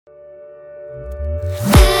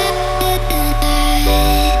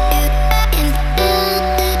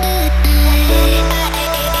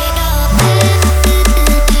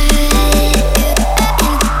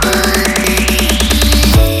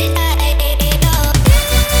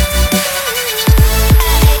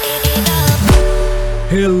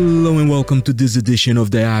welcome to this edition of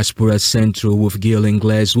Diaspora Central with Gil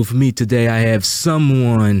Inglés. With me today, I have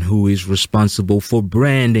someone who is responsible for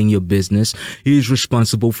branding your business. He is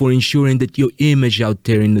responsible for ensuring that your image out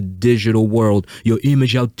there in the digital world, your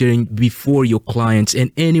image out there before your clients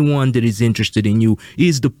and anyone that is interested in you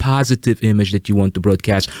is the positive image that you want to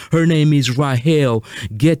broadcast. Her name is Rahel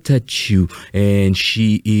Getachew, and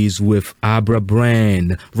she is with Abra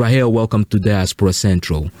Brand. Rahel, welcome to Diaspora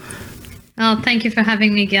Central. Oh, thank you for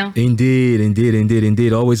having me, Gil.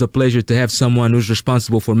 Indeed. Always a pleasure to have someone who's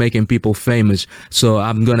responsible for making people famous. So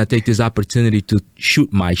I'm going to take this opportunity to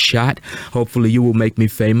shoot my shot. Hopefully you will make me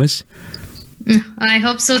famous. I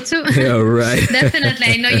hope so too. Yeah, right. Definitely.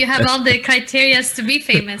 I know you have all the criteria to be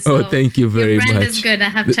famous. So thank you very much. Your brand is good. I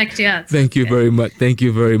have checked you out. Thank you very much. Thank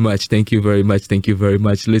you very much.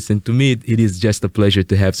 Listen, to me, it is just a pleasure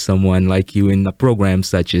to have someone like you in a program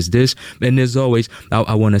such as this. And as always,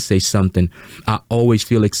 I want to say something. I always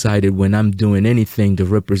feel excited when I'm doing anything that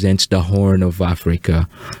represents the Horn of Africa,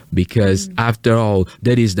 because after all,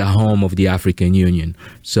 that is the home of the African Union.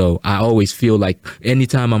 So I always feel like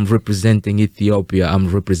anytime I'm representing Ethiopia, I'm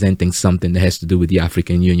representing something that has to do with the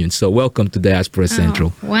African Union. So welcome to Diaspora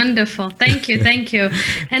Central. Wonderful. Thank you.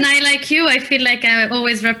 And I, like you, I feel like I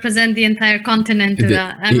always represent the entire continent.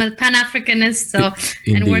 I'm a Pan-Africanist,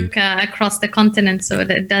 and work across the continent. So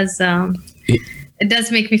it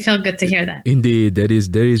does make me feel good to hear that. Indeed, that is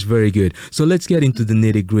very good. So let's get into the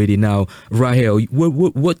nitty-gritty now. Rahel,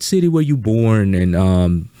 what city were you born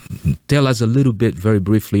in? Tell us a little bit, very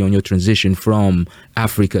briefly, on your transition from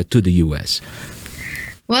Africa to the U.S.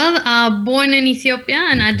 Well, born in Ethiopia,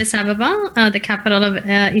 in Addis Ababa, the capital of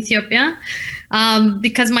Ethiopia.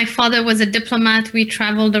 Because my father was a diplomat, we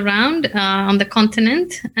traveled around on the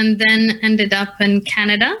continent and then ended up in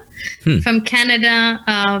Canada. From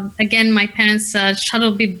Canada, again, my parents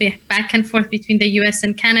shuttled me back and forth between the US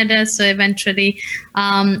and Canada. So eventually,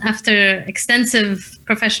 after extensive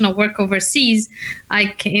professional work overseas, I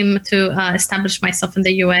came to establish myself in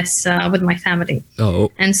the US with my family.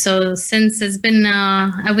 Oh. And so since it's been,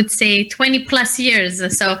 I would say 20 plus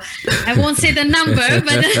years. So I won't say the number,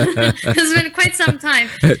 but it's been quite some time.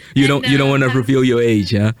 You don't want to reveal your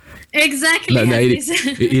age, huh? Exactly. No,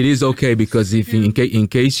 it is okay, because if in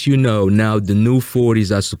case you know, now the new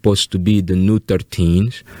 40s are supposed to be the new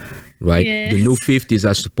 13s, right? Yes. The new 50s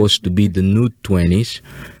are supposed to be the new 20s.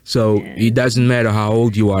 So It doesn't matter how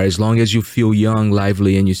old you are, as long as you feel young,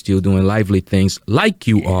 lively, and you're still doing lively things like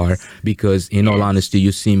you are, because in all honesty,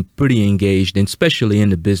 you seem pretty engaged, and especially in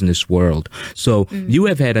the business world. So you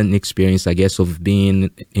have had an experience, I guess, of being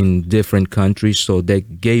in different countries. So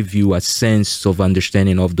that gave you a sense of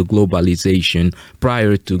understanding of the globalization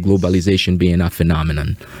prior to globalization being a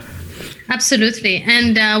phenomenon. Absolutely.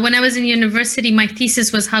 And when I was in university, my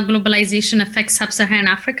thesis was how globalization affects sub-Saharan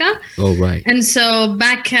Africa. Oh, right. And so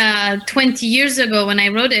back 20 years ago when I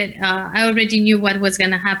wrote it, I already knew what was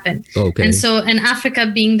going to happen. Okay. And so in Africa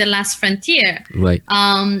being the last frontier. Right.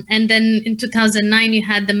 And then in 2009, you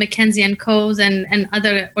had the McKinsey & Co. and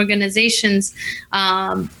other organizations,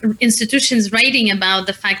 institutions writing about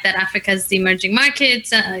the fact that Africa is the emerging market,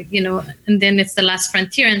 and then it's the last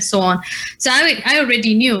frontier and so on. So I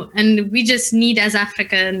already knew, and we just need as the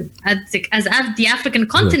African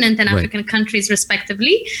continent and African countries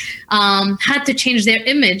respectively had to change their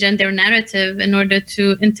image and their narrative in order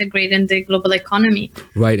to integrate in the global economy.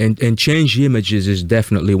 Right, and change images is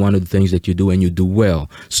definitely one of the things that you do, and you do well.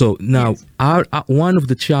 So now, one of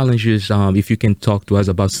the challenges, if you can talk to us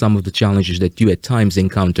about some of the challenges that you at times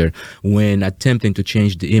encounter when attempting to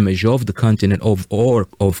change the image of the continent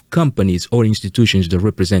of companies or institutions that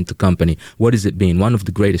represent the company, what has it been? One of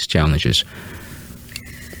the greatest challenges?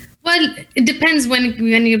 Well, it depends when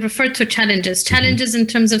you refer to challenges. Challenges in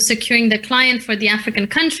terms of securing the client for the African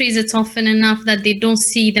countries, it's often enough that they don't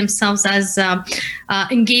see themselves as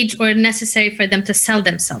engaged or necessary for them to sell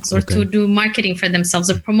themselves or to do marketing for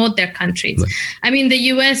themselves or promote their countries. Right. I mean, the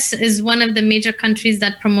U.S. is one of the major countries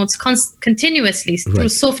that promotes continuously through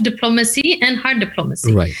soft diplomacy and hard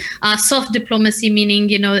diplomacy. Right. Soft diplomacy meaning,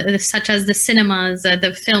 such as the cinemas,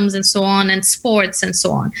 the films and so on, and sports and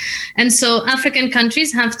so on. And so African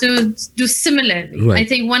countries have to do similarly. Right. I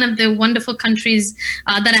think one of the wonderful countries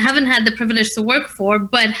that I haven't had the privilege to work for,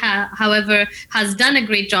 but however has done a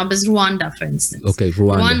great job is Rwanda, for instance. Okay,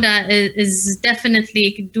 Rwanda is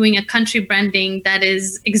definitely doing a country branding that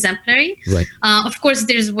is exemplary. Right. Of course,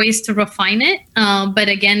 there's ways to refine it, but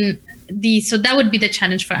again, so that would be the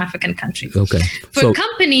challenge for African countries. Okay. For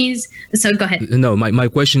companies, so go ahead. No, my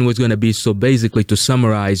question was going to be, so basically to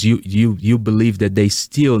summarize, you believe that they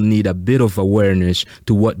still need a bit of awareness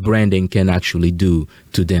to what branding can actually do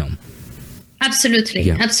to them.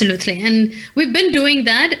 Absolutely, absolutely, and we've been doing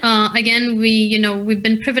that. Again, we've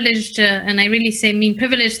been privileged, and I really mean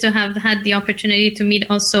privileged to have had the opportunity to meet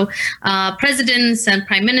also presidents and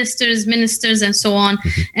prime ministers, ministers, and so on,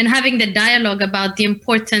 and having the dialogue about the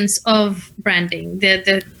importance of branding,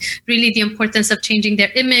 the importance of changing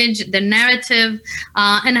their image, their narrative,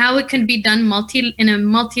 and how it can be done in a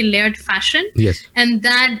multi-layered fashion. Yes, and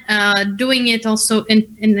that doing it also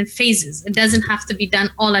in phases. It doesn't have to be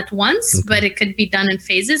done all at once, but it could be done in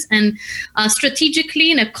phases and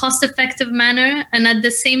strategically in a cost-effective manner, and at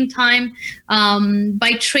the same time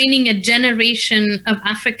by training a generation of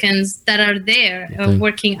Africans that are there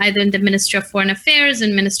working either in the Ministry of Foreign Affairs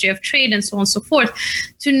and Ministry of Trade and so on and so forth,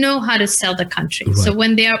 to know how to sell the country. Right. So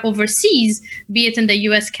when they are overseas, be it in the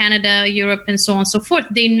US, Canada, Europe, and so on and so forth,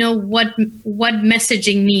 they know what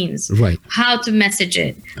messaging means, right, how to message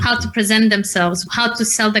it, how to present themselves, how to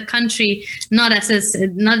sell the country, not just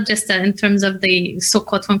in terms of the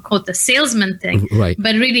so-called unquote the salesman thing, right,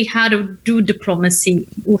 but really how to do diplomacy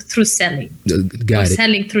through selling.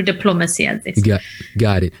 Selling through diplomacy, as they say.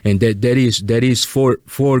 Got it. And that is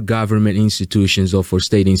for government institutions or for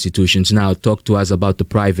state institutions. Now talk to us about the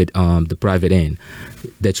private end.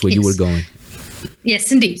 That's where you were going.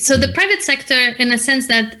 Yes, indeed. So the private sector, in a sense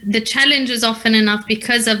that the challenge is often enough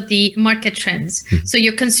because of the market trends. So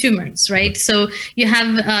your consumers, right? So you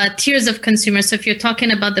have tiers of consumers. So if you're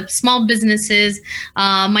talking about the small businesses,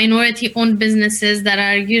 minority-owned businesses that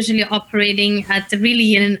are usually operating at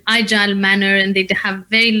really in an agile manner and they have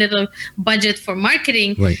very little budget for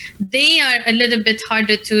marketing, right, they are a little bit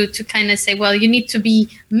harder to kind of say, well, you need to be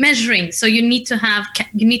measuring. So you need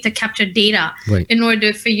to capture data, right, in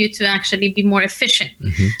order for you to actually be more efficient.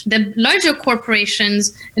 The larger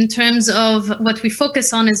corporations, in terms of what we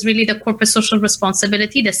focus on, is really the corporate social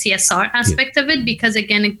responsibility, the CSR aspect of it, because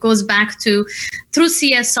again, it goes back to through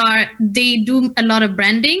CSR, they do a lot of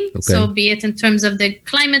branding. So be it in terms of the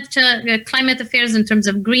climate affairs, in terms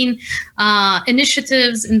of green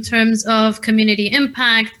initiatives, in terms of community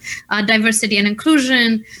impact, diversity and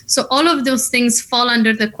inclusion. So all of those things fall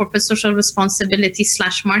under the corporate social responsibility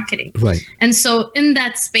 / marketing. Right. And so in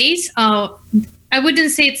that space, I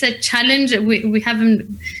wouldn't say it's a challenge. We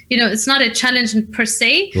haven't, it's not a challenge per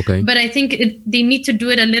se, but I think they need to do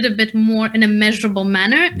it a little bit more in a measurable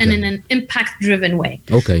manner and in an impact-driven way.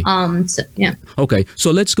 Okay. Okay,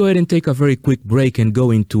 so let's go ahead and take a very quick break and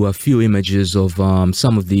go into a few images of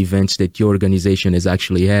some of the events that your organization has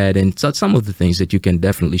actually had and some of the things that you can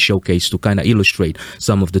definitely showcase to kind of illustrate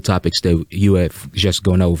some of the topics that you have just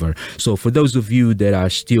gone over. So for those of you that are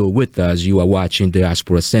still with us, you are watching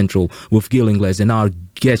Diaspora Central with Gil Ingles, and our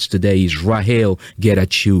guest today is Rahel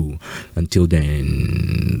Gerachew. Until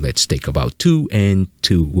then, let's take about 2 and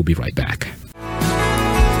 2. We'll be right back.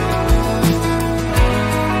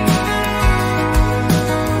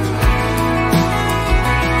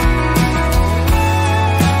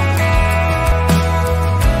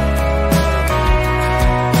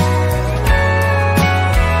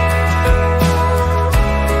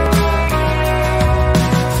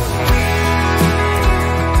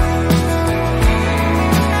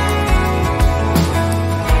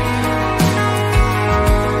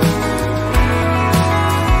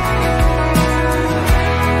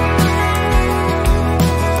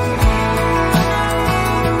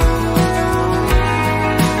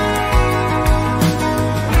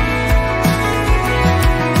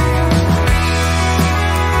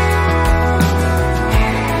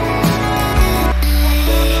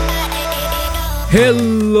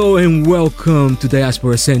 Hello and welcome to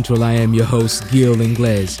Diaspora Central. I am your host, Gil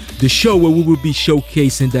Ingles, the show where we will be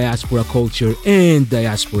showcasing diaspora culture and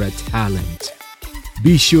diaspora talent.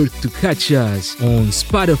 Be sure to catch us on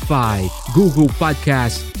Spotify, Google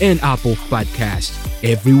Podcasts, and Apple Podcasts.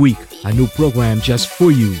 Every week, a new program just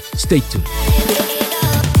for you. Stay tuned.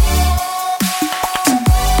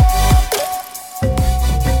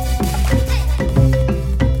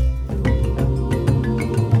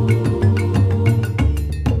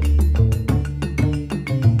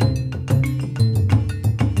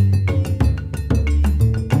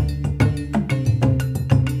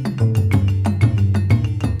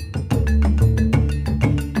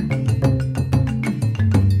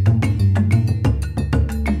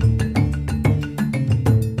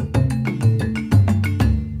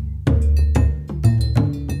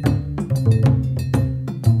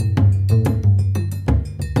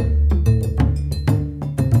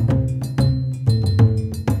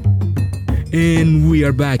 And we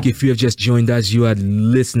are back. If you have just joined us, you are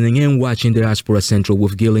listening and watching Diaspora Central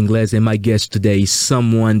with Gil Ingles. And my guest today is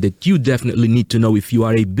someone that you definitely need to know if you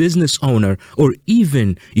are a business owner or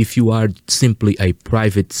even if you are simply a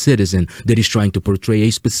private citizen that is trying to portray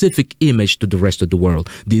a specific image to the rest of the world.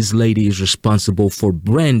 This lady is responsible for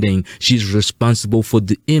branding. She's responsible for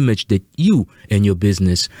the image that you and your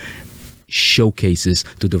business showcases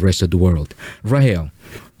to the rest of the world. Rahel,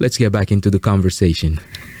 let's get back into the conversation.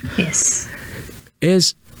 Yes.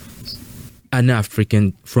 As an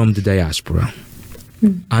African from the diaspora,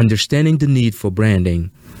 understanding the need for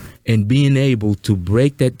branding and being able to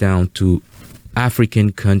break that down to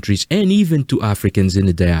African countries and even to Africans in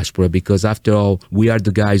the diaspora, because after all, we are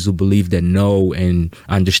the guys who believe that know and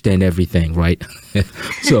understand everything, right?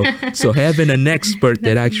 So having an expert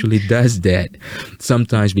that actually does that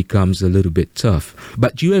sometimes becomes a little bit tough.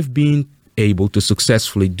 But you have been able to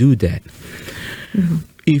successfully do that. Mm-hmm.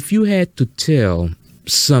 If you had to tell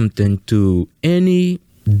something to any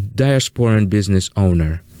diasporan business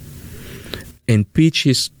owner and pitch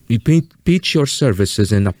your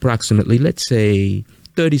services in approximately, let's say,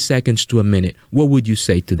 30 seconds to a minute, what would you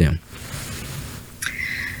say to them?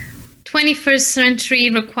 21st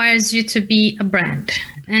century requires you to be a brand.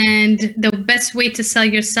 And the best way to sell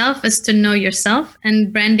yourself is to know yourself.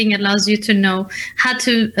 And branding allows you to know how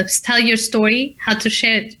to tell your story, how to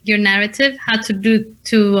share your narrative, how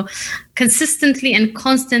to consistently and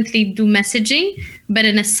constantly do messaging, but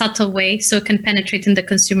in a subtle way so it can penetrate in the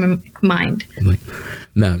consumer mind.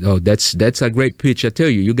 No, that's a great pitch. I tell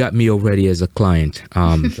you, you got me already as a client.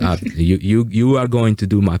 You are going to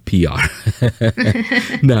do my PR.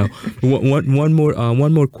 Now, one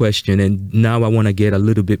more question, and now I want to get a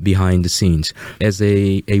little bit behind the scenes. As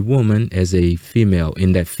a woman, as a female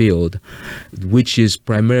in that field, which is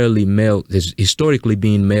primarily male, is historically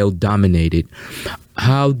being male dominated,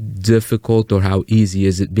 how difficult or how easy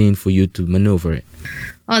is it been for you to maneuver it?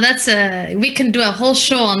 Oh, we can do a whole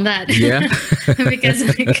show on that. Yeah. Because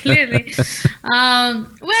clearly,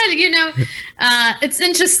 it's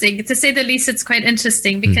interesting, to say the least. It's quite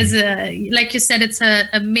interesting because, like you said, it's a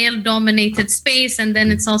male-dominated space, and then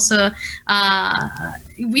it's also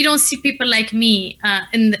we don't see people like me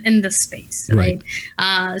in the space, right?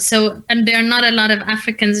 And there are not a lot of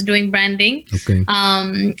Africans doing branding. Okay.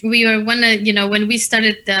 We were when we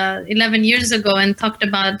started 11 years ago and talked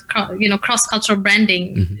about cross-cultural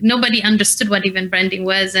branding. Nobody understood what even branding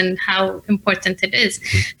was and how important it is.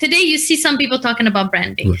 Today, you see some people talking about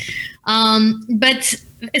branding, but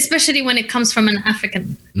especially when it comes from an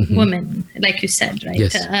African woman, like you said, right?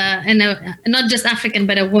 Yes. And not just African,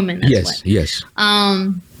 but a woman as well. Yes.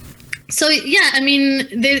 So yeah, I mean,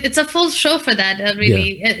 it's a full show for that.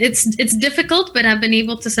 Really, it's difficult, but I've been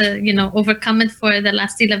able to overcome it for the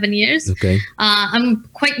last 11 years. Okay. I'm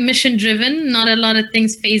quite mission driven. Not a lot of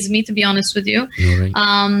things faze me, to be honest with you. All right.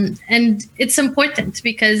 And it's important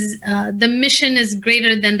because the mission is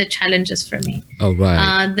greater than the challenges for me. Oh,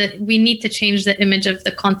 right. We need to change the image of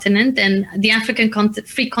the continent, and the African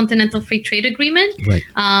Continental Free Trade Agreement. Right.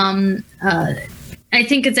 I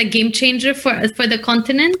think it's a game changer for the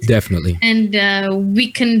continent. Definitely. And we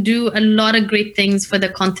can do a lot of great things for the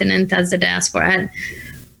continent as the diaspora.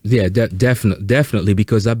 Yeah, definitely,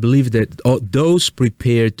 because I believe that those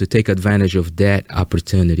prepared to take advantage of that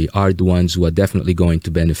opportunity are the ones who are definitely going to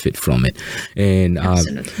benefit from it. And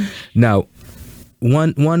absolutely. Now,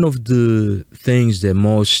 one of the things that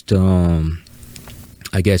most,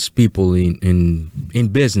 I guess, people in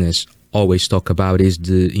business always talk about is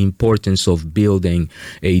the importance of building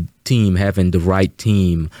a team, having the right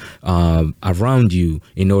team around you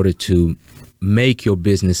in order to make your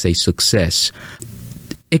business a success.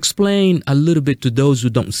 Explain a little bit to those who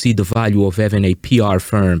don't see the value of having a PR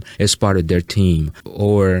firm as part of their team,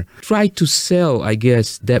 or try to sell, I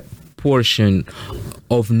guess, that portion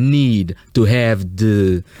of need to have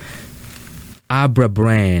the Abra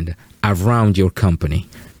brand around your company.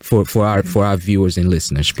 For our viewers and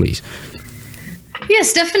listeners, please.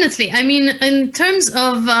 Yes, definitely. I mean, in terms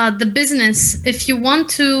of the business, if you want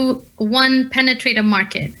to, penetrate a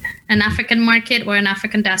market, an African market or an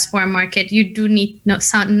African diaspora market, you do need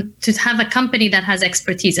to have a company that has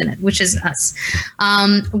expertise in it, which is us.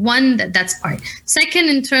 That's part. Second,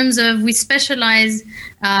 in terms of, we specialize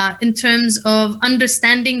in terms of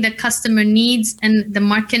understanding the customer needs and the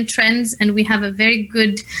market trends, and we have a very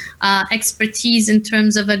good expertise in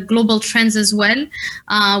terms of global trends as well.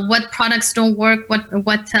 What products don't work, what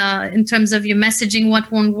in terms of your messaging, what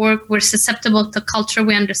won't work. We're susceptible to culture.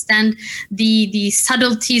 We understand understand the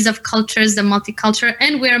subtleties of cultures, the multicultural,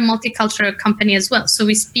 and we're a multicultural company as well. So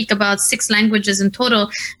we speak about 6 languages in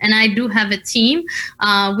total, and I do have a team.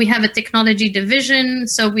 We have a technology division,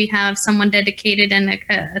 so we have someone dedicated and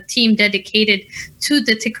a team dedicated to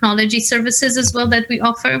the technology services as well that we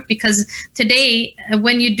offer, because today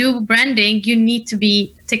when you do branding, you need to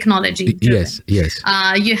be technology driven. Yes.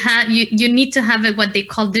 You need to have what they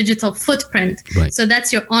call digital footprint. Right. So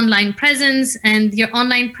that's your online presence, and your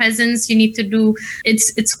online presence you need to do.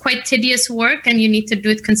 It's quite tedious work, and you need to do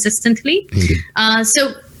it consistently.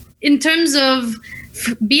 So in terms of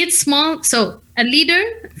be it small, so a leader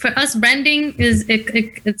for us, branding is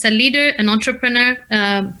it's a leader, an entrepreneur.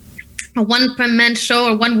 A one-man show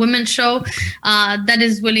or one-woman show that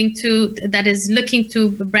is looking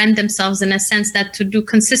to brand themselves in a sense that to do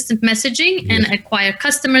consistent messaging and acquire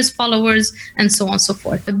customers, followers, and so on and so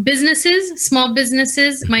forth. The businesses, small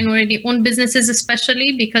businesses, minority-owned businesses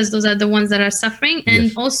especially, because those are the ones that are suffering.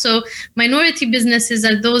 And also minority businesses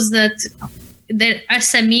are those that they're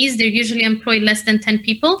SMEs, they usually employ less than 10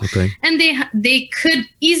 people. And they could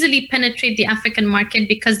easily penetrate the African market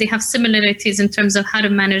because they have similarities in terms of how to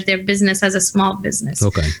manage their business as a small business.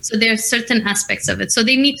 So there are certain aspects of it. So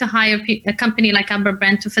they need to hire a company like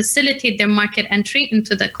Aberbrand to facilitate their market entry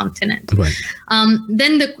into the continent.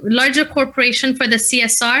 Then the larger corporation for the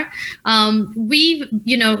CSR,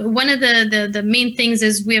 one of the main things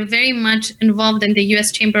is we are very much involved in the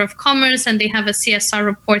US Chamber of Commerce, and they have a CSR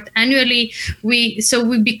report annually.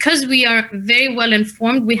 Because we are very well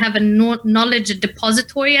informed, we have a knowledge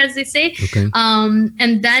depository, as they say,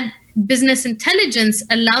 and that business intelligence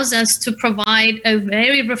allows us to provide a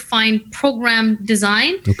very refined program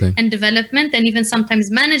design and development, and even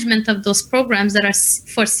sometimes management of those programs that are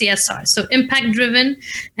for CSR. So impact driven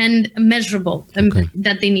and measurable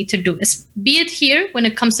that they need to do, be it here when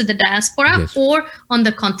it comes to the diaspora or on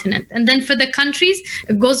the continent. And then for the countries,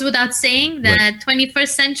 it goes without saying that 21st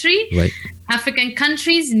century, African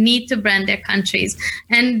countries need to brand their countries,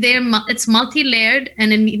 and it's multi-layered,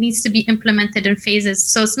 and it needs to be implemented in phases.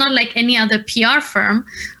 So it's not like any other PR firm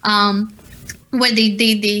where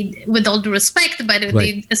they with all due respect, but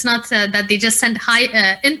it's not that they just send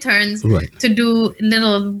interns to do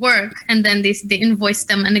little work and then they invoice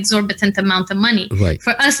them an exorbitant amount of money.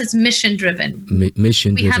 For us, it's mission driven. We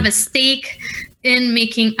have a stake in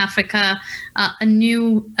making Africa a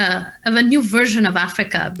new version of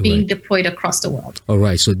Africa being deployed across the world. All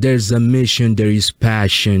right. So there's a mission, there is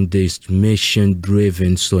passion, there's mission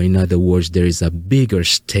driven. So in other words, there is a bigger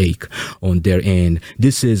stake on their end.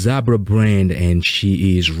 This is Aberbrand, and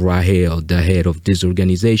she is Rahel, the head of this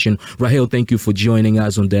organization. Rahel, thank you for joining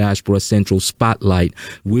us on Diaspora Central Spotlight.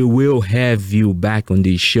 We will have you back on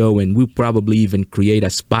this show, and we'll probably even create a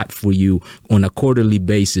spot for you on a quarterly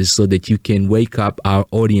basis so that you can wake up our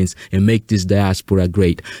audience and make this diaspora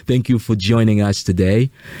great. Thank you for joining us today.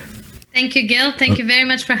 Thank you, Gil. Thank you very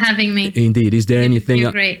much for having me. Indeed. Is there anything?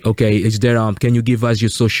 You're great. Okay. Is there? Can you give us your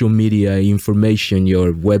social media information,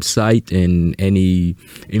 your website, and any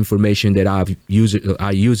information that our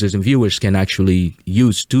users and viewers can actually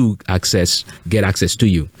use to get access to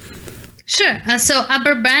you? Sure. So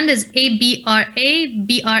Aberbrand is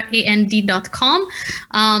ABRABRAND.com.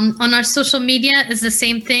 On our social media is the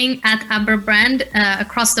same thing, at Aberbrand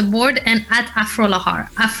across the board, and at Afrolahar.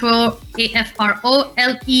 Afro,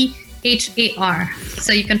 AFROLEHAR.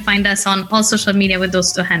 So you can find us on all social media with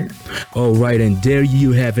those two handles. All right, and there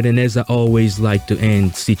you have it. And as I always like to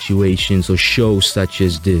end situations or shows such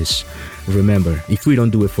as this, remember, if we don't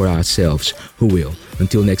do it for ourselves, who will?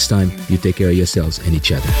 Until next time, you take care of yourselves and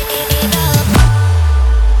each other.